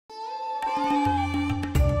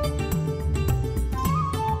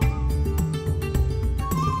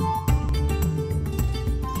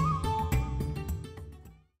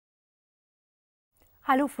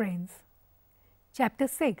Hello friends, Chapter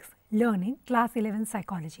 6 Learning Class 11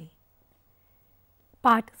 Psychology,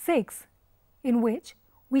 Part 6, in which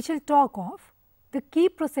we shall talk of the key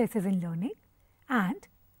processes in learning and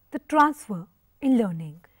the transfer in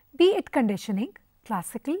learning, be it conditioning,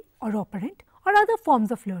 classical or operant or other forms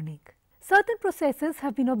of learning. Certain processes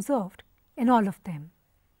have been observed in all of them,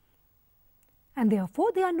 and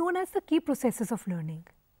therefore they are known as the key processes of learning.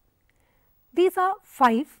 These are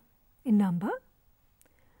 5 in number.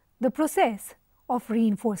 The process of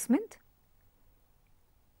reinforcement,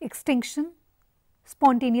 extinction,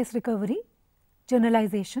 spontaneous recovery,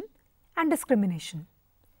 generalization and discrimination.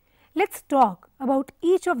 Let us talk about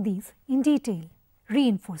each of these in detail.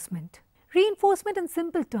 Reinforcement. Reinforcement in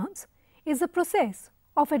simple terms is the process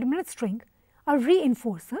of administering a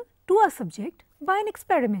reinforcer to a subject by an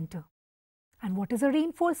experimenter. And what is a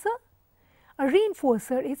reinforcer? A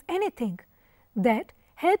reinforcer is anything that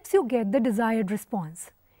helps you get the desired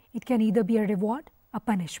response. It can either be a reward, a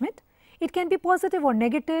punishment, it can be positive or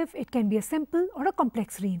negative, it can be a simple or a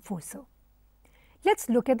complex reinforcer. Let us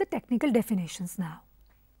look at the technical definitions now.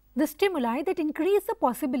 The stimuli that increase the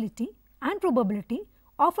possibility and probability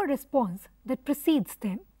of a response that precedes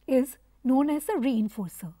them is known as a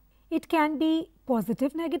reinforcer. It can be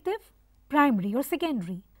positive, negative, primary or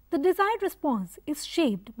secondary. The desired response is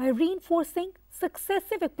shaped by reinforcing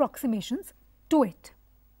successive approximations to it.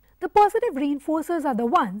 The positive reinforcers are the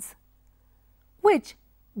ones which,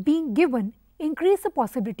 being given, increase the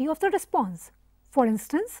possibility of the response. For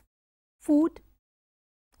instance, food,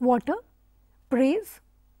 water, praise,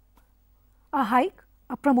 a hike,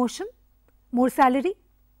 a promotion, more salary.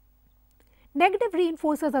 Negative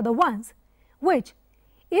reinforcers are the ones which,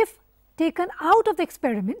 if taken out of the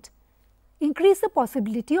experiment, increase the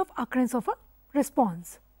possibility of occurrence of a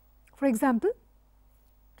response. For example,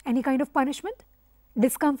 any kind of punishment,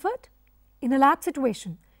 discomfort in a lab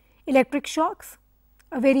situation, electric shocks,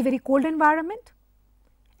 a very cold environment,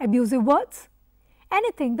 abusive words,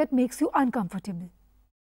 anything that makes you uncomfortable.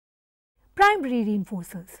 Primary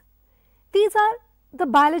reinforcers. These are the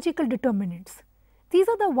biological determinants. These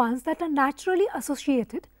are the ones that are naturally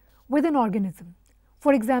associated with an organism.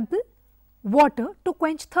 For example, water to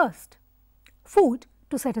quench thirst, food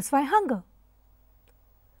to satisfy hunger.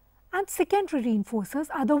 And secondary reinforcers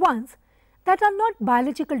are the ones that are not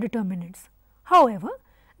biological determinants. However,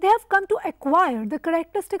 they have come to acquire the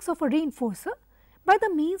characteristics of a reinforcer by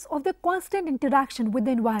the means of their constant interaction with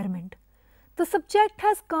the environment. The subject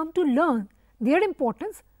has come to learn their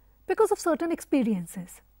importance because of certain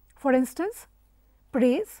experiences. For instance,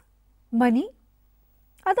 praise, money,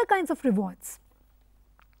 other kinds of rewards.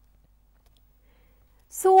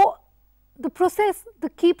 So, the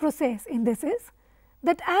key process in this is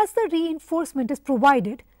that as the reinforcement is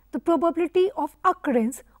provided, the probability of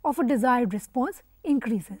occurrence of a desired response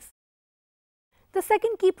increases. The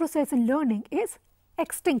second key process in learning is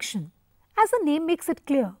extinction. As the name makes it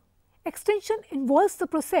clear, extinction involves the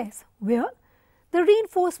process where the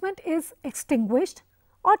reinforcement is extinguished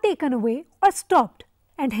or taken away or stopped,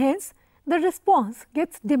 and hence the response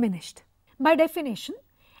gets diminished. By definition,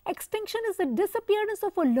 extinction is the disappearance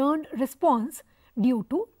of a learned response due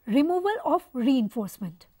to removal of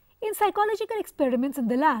reinforcement. In psychological experiments in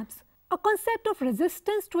the labs, a concept of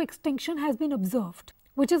resistance to extinction has been observed,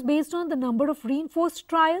 which is based on the number of reinforced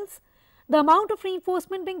trials, the amount of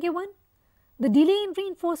reinforcement being given, the delay in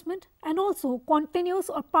reinforcement, and also continuous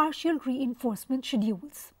or partial reinforcement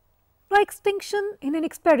schedules. Now, extinction in an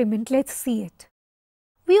experiment, let us see it.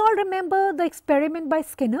 We all remember the experiment by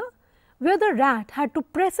Skinner where the rat had to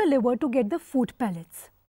press a lever to get the food pellets.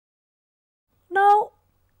 Now,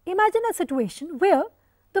 imagine a situation where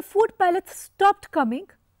the food pellets stopped coming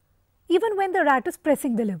even when the rat is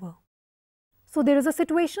pressing the lever. So, there is a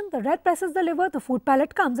situation, the rat presses the lever, the food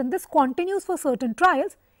pellet comes, and this continues for certain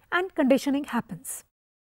trials and conditioning happens.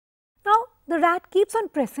 Now, the rat keeps on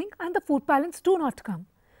pressing and the food pellets do not come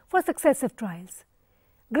for successive trials.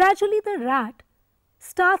 Gradually, the rat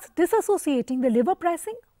starts disassociating the lever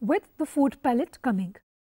pressing with the food pellet coming,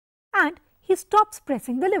 and he stops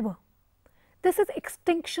pressing the lever. This is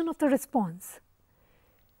extinction of the response.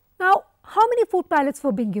 Now, how many food pellets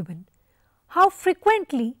were being given? How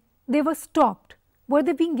frequently they were stopped? Were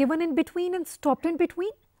they being given in between and stopped in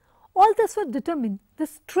between? All this will determine the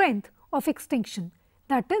strength of extinction,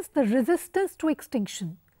 that is the resistance to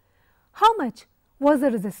extinction. How much was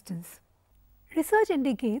the resistance? Research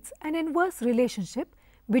indicates an inverse relationship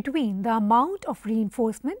between the amount of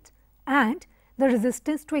reinforcement and the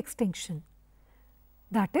resistance to extinction.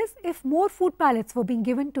 That is, if more food pellets were being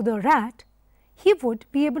given to the rat, he would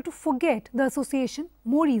be able to forget the association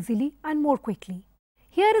more easily and more quickly.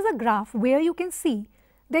 Here is a graph where you can see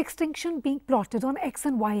the extinction being plotted on x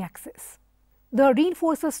and y axis. The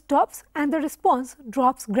reinforcer stops and the response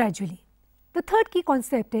drops gradually. The third key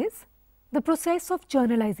concept is the process of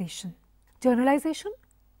generalization. Generalization?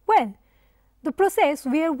 Well, the process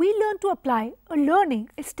where we learn to apply a learning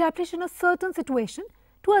established in a certain situation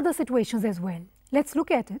to other situations as well. Let's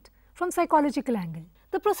look at it from psychological angle.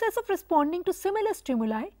 The process of responding to similar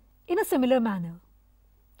stimuli in a similar manner.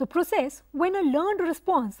 The process when a learned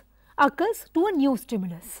response occurs to a new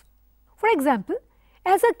stimulus. For example,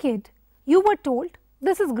 as a kid, you were told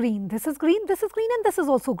this is green, this is green, this is green and this is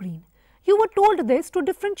also green. You were told this to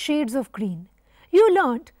different shades of green. You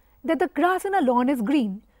learnt that the grass in a lawn is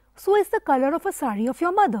green, so is the color of a sari of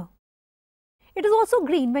your mother. It is also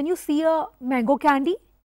green when you see a mango candy.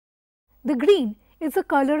 The green is the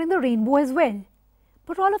color in the rainbow as well,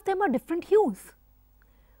 but all of them are different hues.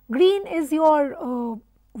 Green is your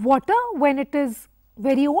water when it is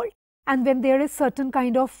very old and when there is certain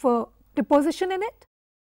kind of deposition in it.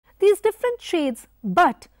 These different shades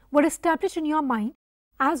but were established in your mind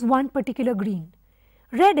as one particular green.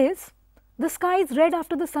 Red is the sky is red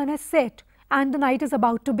after the sun has set and the night is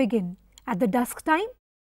about to begin. At the dusk time,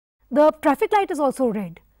 the traffic light is also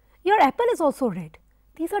red. Your apple is also red.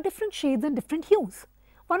 These are different shades and different hues.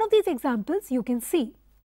 One of these examples you can see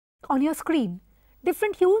on your screen.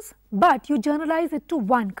 Different hues, but you generalize it to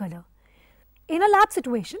one color. In a lab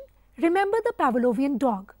situation, remember the Pavlovian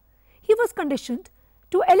dog. He was conditioned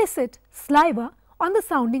to elicit saliva on the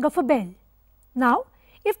sounding of a bell. Now,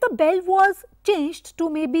 if the bell was changed to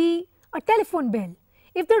maybe a telephone bell,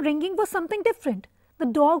 if the ringing was something different, the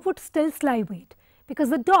dog would still salivate because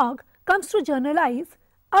the dog comes to generalize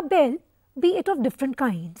a bell, be it of different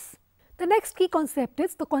kinds. The next key concept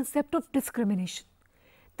is the concept of discrimination.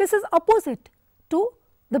 This is opposite to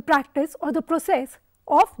the practice or the process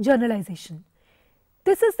of generalization.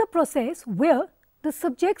 This is the process where the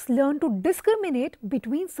subjects learn to discriminate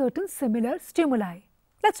between certain similar stimuli.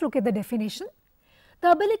 Let's look at the definition.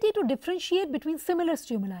 The ability to differentiate between similar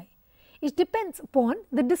stimuli. It depends upon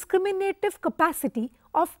the discriminative capacity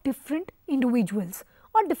of different individuals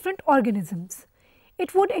or different organisms.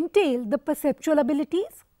 It would entail the perceptual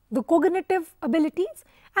abilities, the cognitive abilities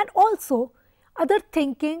and also other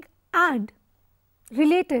thinking and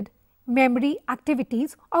related memory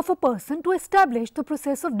activities of a person to establish the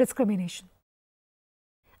process of discrimination.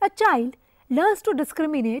 A child learns to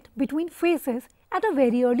discriminate between faces at a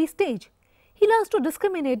very early stage. He learns to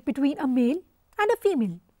discriminate between a male and a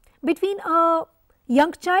female, between a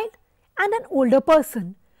young child and an older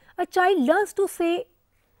person. A child learns to say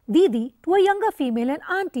Didi to a younger female and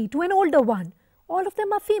auntie to an older one. All of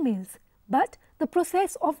them are females, but the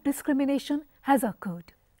process of discrimination has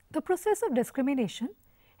occurred. The process of discrimination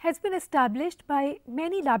has been established by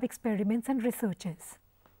many lab experiments and researches.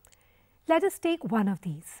 Let us take one of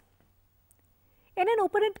these. In an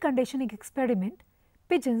operant conditioning experiment,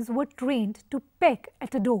 pigeons were trained to peck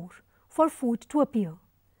at a door for food to appear.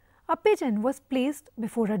 A pigeon was placed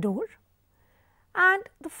before a door and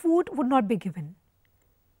the food would not be given.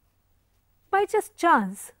 By just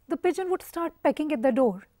chance, the pigeon would start pecking at the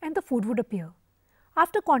door and the food would appear.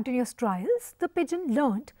 After continuous trials, the pigeon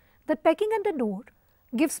learned that pecking at the door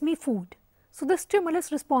gives me food. So, the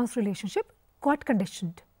stimulus response relationship got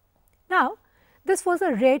conditioned. Now, this was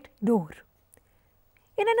a red door.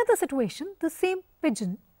 In another situation, the same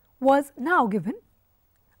pigeon was now given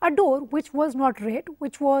a door which was not red,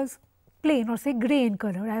 which was plain or say grey in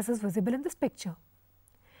color as is visible in this picture.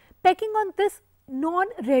 Pecking on this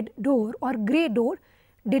non-red door or grey door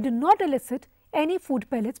did not elicit any food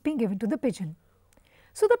pellets being given to the pigeon.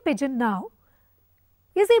 So, the pigeon now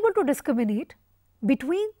is able to discriminate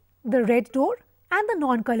between the red door and the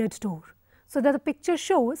non-colored door. So, that the picture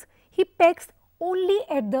shows he pecks only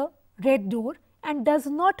at the red door and does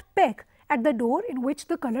not peck at the door in which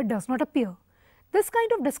the color does not appear. This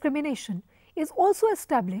kind of discrimination is also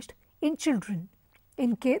established in children.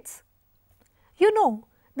 In kids, you know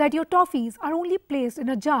that your toffees are only placed in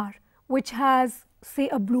a jar which has say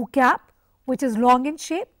a blue cap which is long in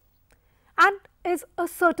shape and is a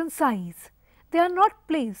certain size. They are not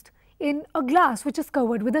placed in a glass which is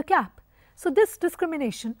covered with a cap. So, this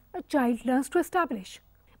discrimination a child learns to establish,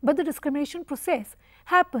 but the discrimination process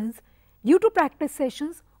happens due to practice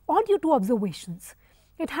sessions or due to observations.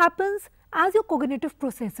 It happens as your cognitive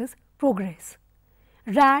processes progress.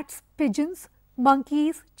 Rats, pigeons,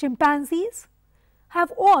 monkeys, chimpanzees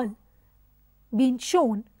have all been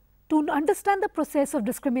shown to understand the process of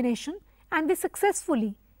discrimination and they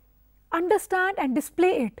successfully understand and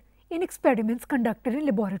display it in experiments conducted in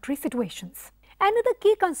laboratory situations. Another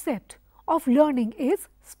key concept of learning is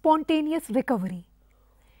spontaneous recovery.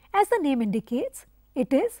 As the name indicates,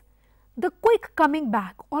 it is the quick coming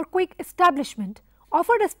back or quick establishment of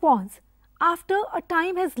a response after a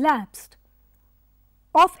time has lapsed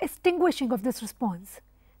of extinguishing of this response.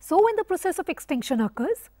 So, when the process of extinction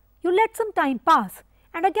occurs, you let some time pass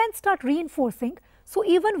and again start reinforcing. So,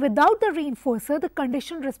 even without the reinforcer, the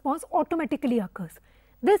conditioned response automatically occurs.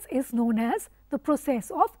 This is known as the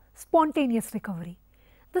process of spontaneous recovery.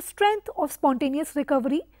 The strength of spontaneous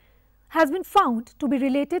recovery has been found to be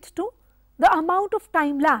related to the amount of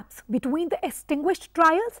time lapse between the extinguished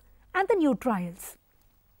trials and the new trials.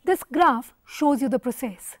 This graph shows you the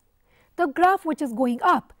process. The graph which is going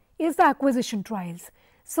up is the acquisition trials.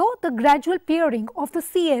 So, the gradual pairing of the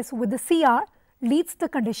CS with the CR leads the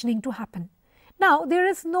conditioning to happen. Now, there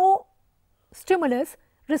is no stimulus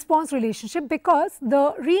response relationship because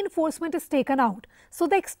the reinforcement is taken out. So,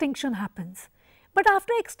 the extinction happens. But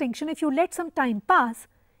after extinction, if you let some time pass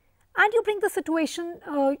and you bring the situation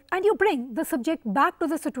and you bring the subject back to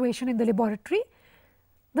the situation in the laboratory,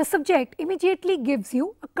 the subject immediately gives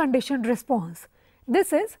you a conditioned response.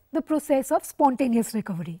 This is the process of spontaneous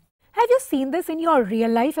recovery. Have you seen this in your real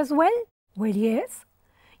life as well? Well, yes.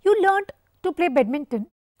 You learned to play badminton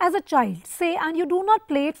as a child, say, and you do not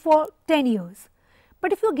play it for 10 years.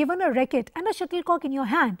 But if you are given a racket and a shuttlecock in your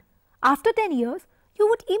hand, after 10 years, you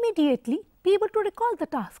would immediately be able to recall the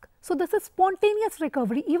task. So, this is spontaneous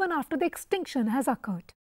recovery even after the extinction has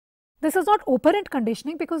occurred. This is not operant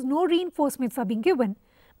conditioning because no reinforcements are being given,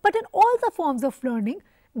 but in all the forms of learning,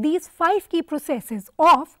 these 5 key processes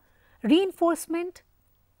of reinforcement,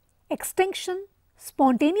 extinction,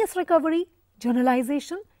 spontaneous recovery,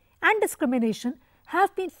 generalization and discrimination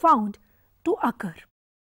have been found to occur.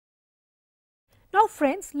 Now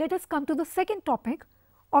friends, let us come to the second topic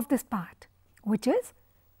of this part, which is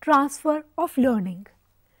transfer of learning.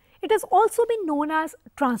 It has also been known as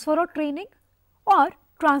transfer of training or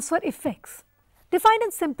transfer effects. Defined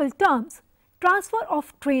in simple terms, transfer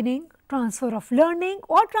of training, transfer of learning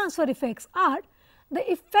or transfer effects are the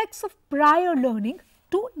effects of prior learning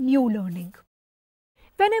to new learning.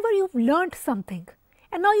 Whenever you've learned something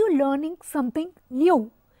and now you're learning something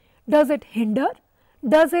new, does it hinder,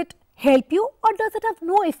 does it help you or does it have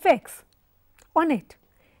no effects on it?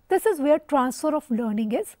 This is where transfer of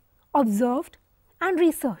learning is observed and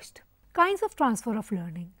researched. Kinds of transfer of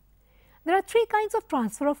learning. There are 3 kinds of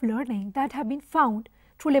transfer of learning that have been found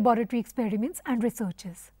through laboratory experiments and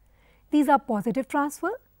researches. These are positive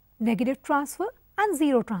transfer, negative transfer and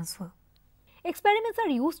zero transfer. Experiments are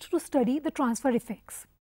used to study the transfer effects.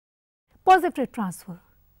 Positive transfer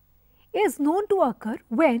is known to occur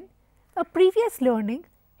when a previous learning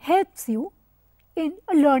helps you in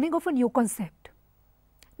a learning of a new concept.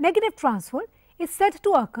 Negative transfer is said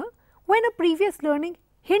to occur when a previous learning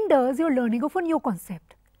hinders your learning of a new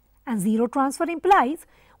concept. And zero transfer implies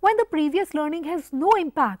when the previous learning has no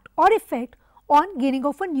impact or effect on gaining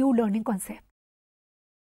of a new learning concept.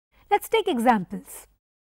 Let's take examples.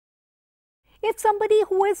 If somebody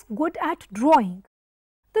who is good at drawing,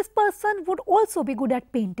 this person would also be good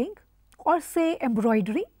at painting or say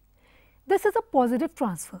embroidery, this is a positive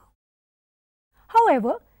transfer.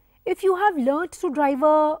 However, if you have learnt to drive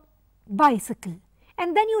a bicycle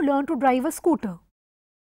and then you learn to drive a scooter,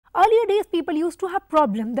 earlier days people used to have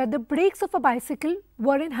problem that the brakes of a bicycle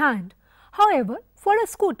were in hand. However, for a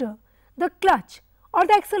scooter, the clutch or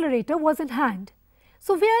the accelerator was in hand.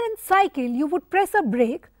 So, where in cycle you would press a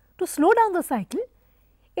brake to slow down the cycle,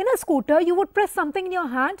 in a scooter you would press something in your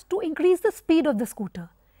hand to increase the speed of the scooter.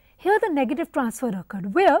 Here the negative transfer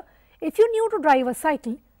occurred, where if you knew to drive a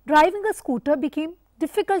cycle, driving a scooter became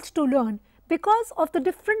difficult to learn because of the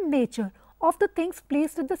different nature of the things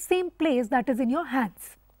placed at the same place, that is in your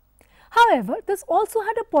hands. However, this also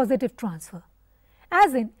had a positive transfer,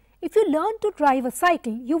 as in if you learn to drive a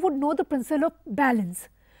cycle, you would know the principle of balance.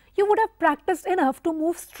 You would have practiced enough to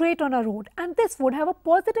move straight on a road, and this would have a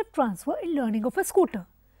positive transfer in learning of a scooter.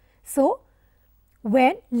 So,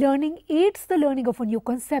 when learning aids the learning of a new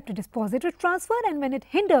concept, it is positive transfer, and when it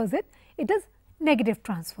hinders it, it is negative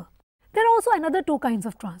transfer. There are also another 2 kinds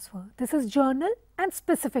of transfer. This is journal and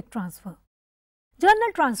specific transfer.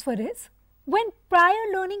 Journal transfer is when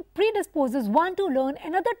prior learning predisposes one to learn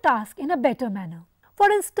another task in a better manner.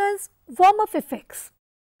 For instance, warm-up effects.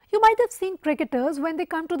 You might have seen cricketers when they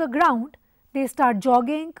come to the ground, they start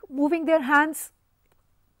jogging, moving their hands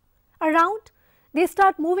around, they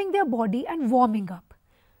start moving their body and warming up.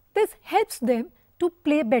 This helps them to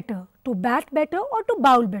play better, to bat better or to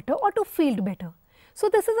bowl better or to field better. So,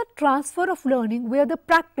 this is a transfer of learning where the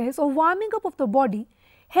practice or warming up of the body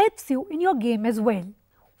helps you in your game as well.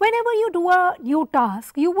 Whenever you do a new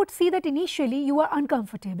task, you would see that initially you are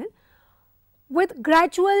uncomfortable. With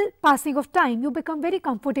gradual passing of time, you become very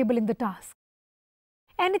comfortable in the task.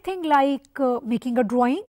 Anything like making a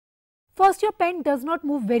drawing, first your pen does not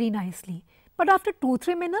move very nicely, but after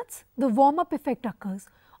 2-3 minutes, the warm-up effect occurs,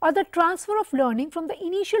 or the transfer of learning from the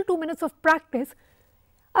initial 2 minutes of practice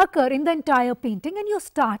occur in the entire painting and you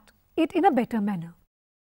start it in a better manner.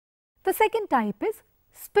 The second type is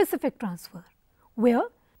specific transfer, where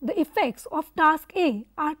the effects of task A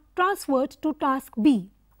are transferred to task B.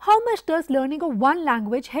 How much does learning of one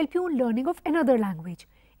language help you in learning of another language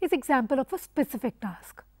is example of a specific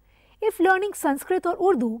task. If learning Sanskrit or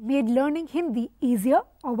Urdu made learning Hindi easier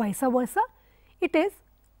or vice versa, it is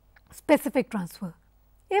specific transfer.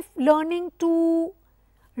 If learning to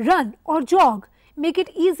run or jog make it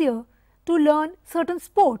easier to learn certain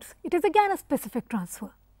sports, it is again a specific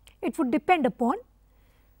transfer. It would depend upon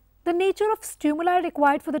the nature of stimuli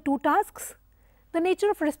required for the two tasks, the nature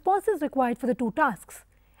of responses required for the two tasks,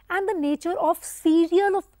 and the nature of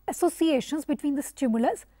serial of associations between the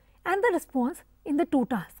stimulus and the response in the two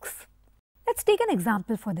tasks. Let's take an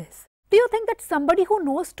example for this. Do you think that somebody who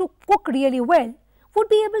knows to cook really well would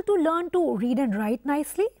be able to learn to read and write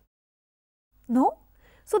nicely? No.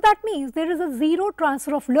 So, that means there is a zero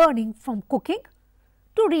transfer of learning from cooking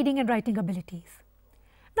to reading and writing abilities.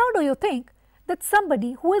 Now, do you think that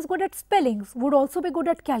somebody who is good at spellings would also be good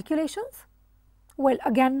at calculations? Well,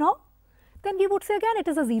 again no. Then we would say again it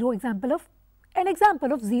is a zero example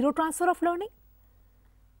of zero transfer of learning.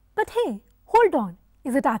 But hey, hold on,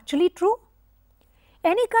 is it actually true?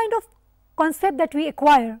 Any kind of concept that we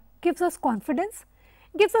acquire gives us confidence,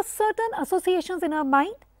 gives us certain associations in our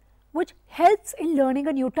mind which helps in learning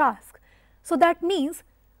a new task. So, that means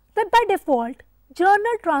that by default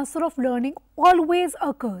journal transfer of learning always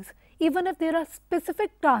occurs even if there are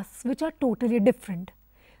specific tasks which are totally different.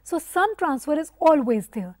 So, some transfer is always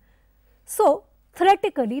there. So,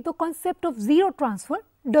 theoretically the concept of zero transfer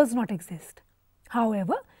does not exist.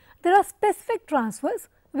 However, there are specific transfers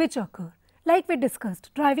which occur, like we discussed,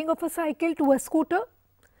 driving of a cycle to a scooter,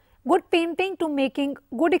 good painting to making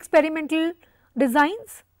good experimental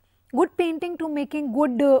designs, good painting to making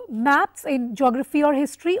good maps in geography or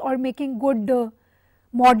history, or making good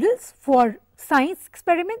models for science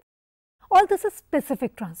experiments. All this is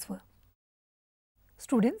specific transfer.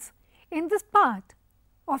 Students, in this part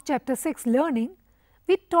of chapter 6 learning,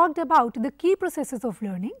 we talked about the key processes of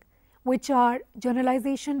learning, which are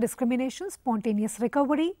generalization, discrimination, spontaneous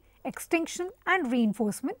recovery, extinction and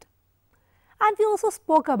reinforcement. And we also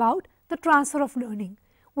spoke about the transfer of learning,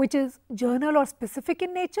 which is journal or specific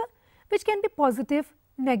in nature, which can be positive,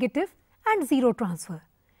 negative and zero transfer.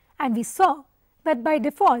 And we saw that by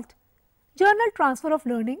default, journal transfer of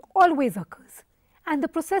learning always occurs, and the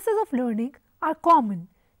processes of learning are common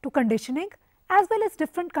to conditioning as well as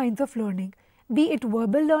different kinds of learning, be it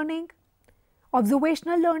verbal learning,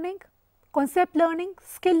 observational learning, concept learning,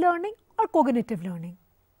 skill learning or cognitive learning.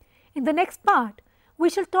 In the next part, we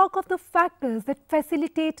shall talk of the factors that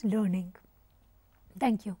facilitate learning.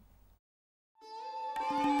 Thank you.